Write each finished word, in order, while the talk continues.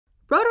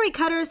Rotary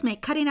cutters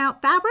make cutting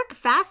out fabric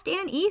fast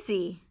and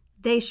easy.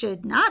 They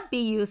should not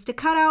be used to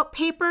cut out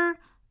paper,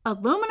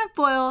 aluminum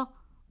foil,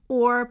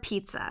 or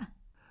pizza.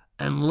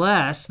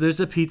 Unless there's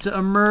a pizza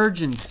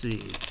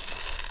emergency.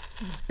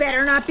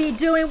 Better not be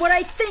doing what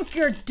I think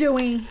you're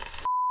doing.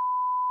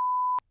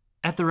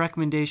 At the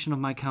recommendation of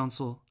my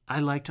counsel,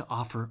 I'd like to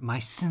offer my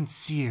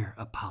sincere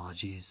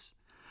apologies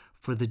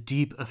for the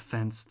deep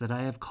offense that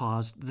I have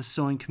caused the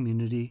sewing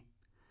community.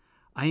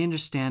 I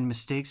understand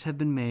mistakes have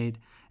been made,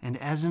 and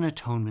as an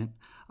atonement,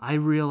 I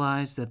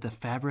realize that the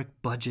fabric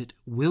budget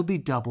will be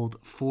doubled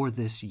for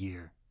this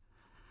year.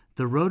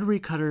 The rotary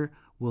cutter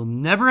will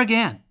never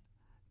again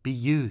be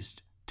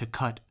used to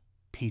cut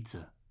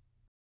pizza.